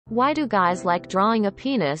Why do guys like drawing a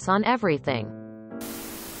penis on everything?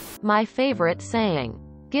 My favorite saying.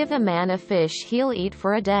 Give a man a fish he'll eat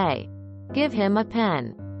for a day. Give him a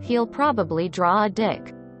pen. He'll probably draw a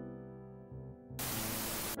dick.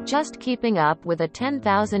 Just keeping up with a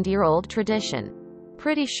 10,000-year-old tradition.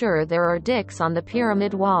 Pretty sure there are dicks on the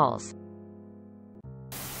pyramid walls.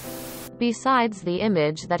 Besides the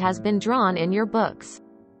image that has been drawn in your books.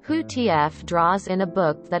 Who TF draws in a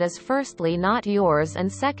book that is firstly not yours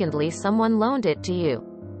and secondly someone loaned it to you?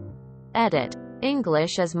 Edit.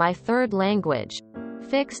 English as my third language.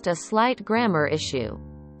 Fixed a slight grammar issue.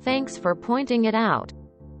 Thanks for pointing it out.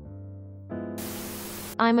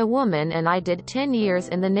 I'm a woman and I did 10 years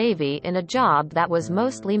in the Navy in a job that was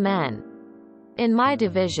mostly men. In my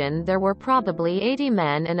division there were probably 80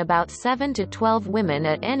 men and about 7 to 12 women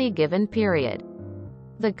at any given period.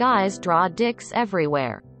 The guys draw dicks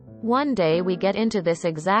everywhere. One day we get into this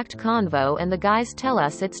exact convo and the guys tell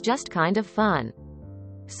us it's just kind of fun.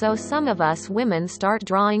 So some of us women start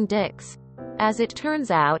drawing dicks. As it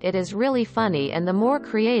turns out, it is really funny, and the more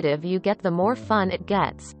creative you get the more fun it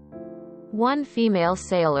gets. One female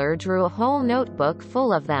sailor drew a whole notebook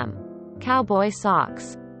full of them. Cowboy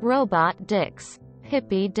socks. Robot dicks.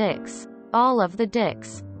 Hippie dicks. All of the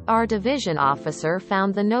dicks. Our division officer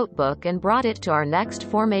found the notebook and brought it to our next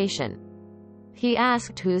formation. He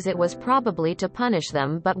asked whose it was, probably to punish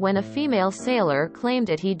them, but when a female sailor claimed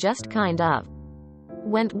it he just kind of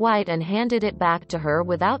went white and handed it back to her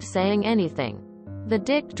without saying anything. The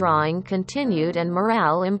dick drawing continued and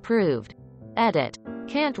morale improved. Edit.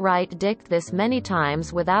 Can't write dick this many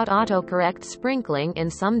times without autocorrect sprinkling in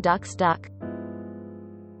some duck's duck.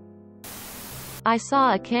 I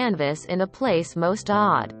saw a canvas in a place most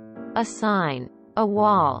odd. A sign. A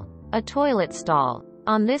wall. A toilet stall.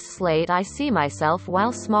 On this slate I see myself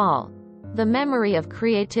while small. The memory of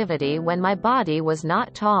creativity when my body was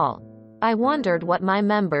not tall. I wondered what my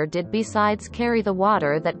member did besides carry the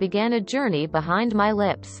water that began a journey behind my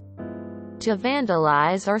lips. To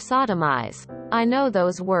vandalize or sodomize. I know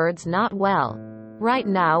those words not well. Right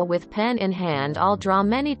now with pen in hand I'll draw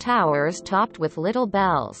many towers topped with little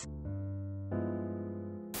bells.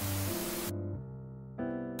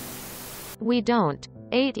 We don't.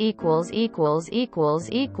 8 equals equals equals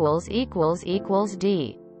equals equals equals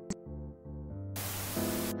D.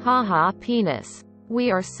 Haha, penis.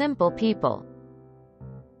 We are simple people.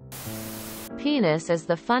 Penis is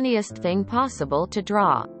the funniest thing possible to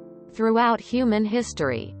draw. Throughout human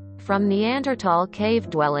history. From Neanderthal cave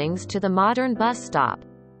dwellings to the modern bus stop.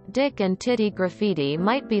 Dick and titty graffiti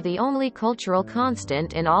might be the only cultural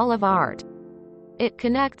constant in all of art. It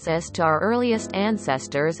connects us to our earliest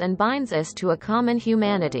ancestors and binds us to a common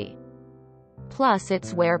humanity. Plus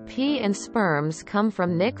it's where pee and sperms come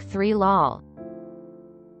from. Nick 3 lol.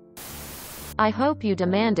 I hope you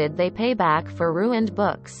demanded they pay back for ruined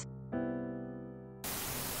books.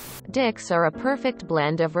 Dicks are a perfect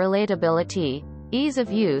blend of relatability, ease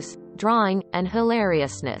of use, drawing, and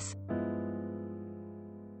hilariousness.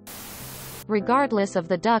 Regardless of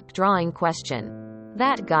the duck drawing question.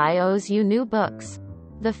 That guy owes you new books.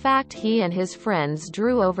 The fact he and his friends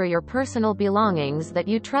drew over your personal belongings that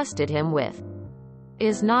you trusted him with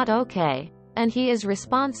is not okay. And he is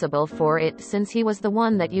responsible for it since he was the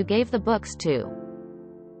one that you gave the books to.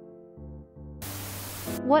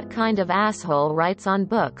 What kind of asshole writes on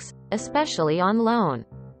books, especially on loan?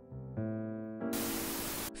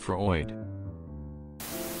 Freud.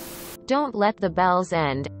 Don't let the bells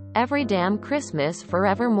end. Every damn Christmas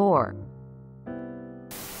forevermore.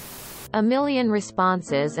 A million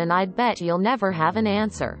responses and I'd bet you'll never have an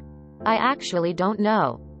answer. I actually don't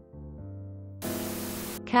know.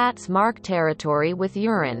 Cats mark territory with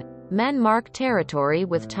urine. Men mark territory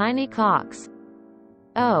with tiny cocks.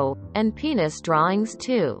 Oh, and penis drawings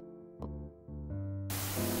too.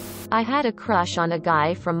 I had a crush on a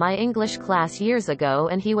guy from my English class years ago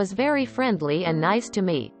and he was very friendly and nice to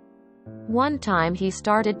me. One time he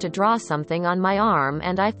started to draw something on my arm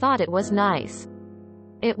and I thought it was nice.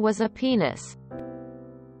 It was a penis.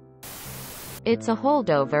 It's a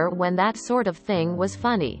holdover when that sort of thing was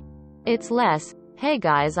funny. It's less, hey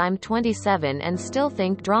guys I'm 27 and still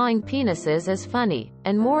think drawing penises is funny,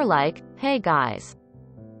 and more like, hey guys.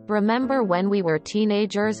 Remember when we were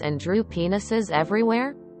teenagers and drew penises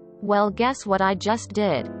everywhere? Well, guess what I just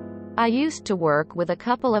did. I used to work with a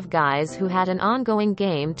couple of guys who had an ongoing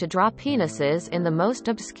game to draw penises in the most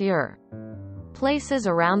obscure places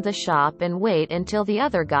around the shop and wait until the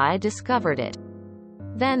other guy discovered it.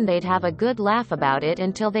 Then they'd have a good laugh about it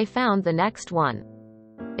until they found the next one.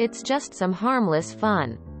 It's just some harmless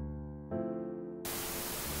fun.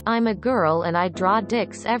 I'm a girl and I draw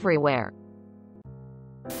dicks everywhere.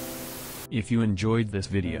 If you enjoyed this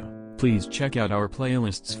video, please check out our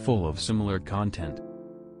playlists full of similar content.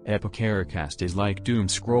 TooAfraidToAsk is like doom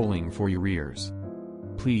scrolling for your ears.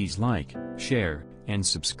 Please like, share, and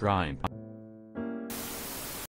subscribe.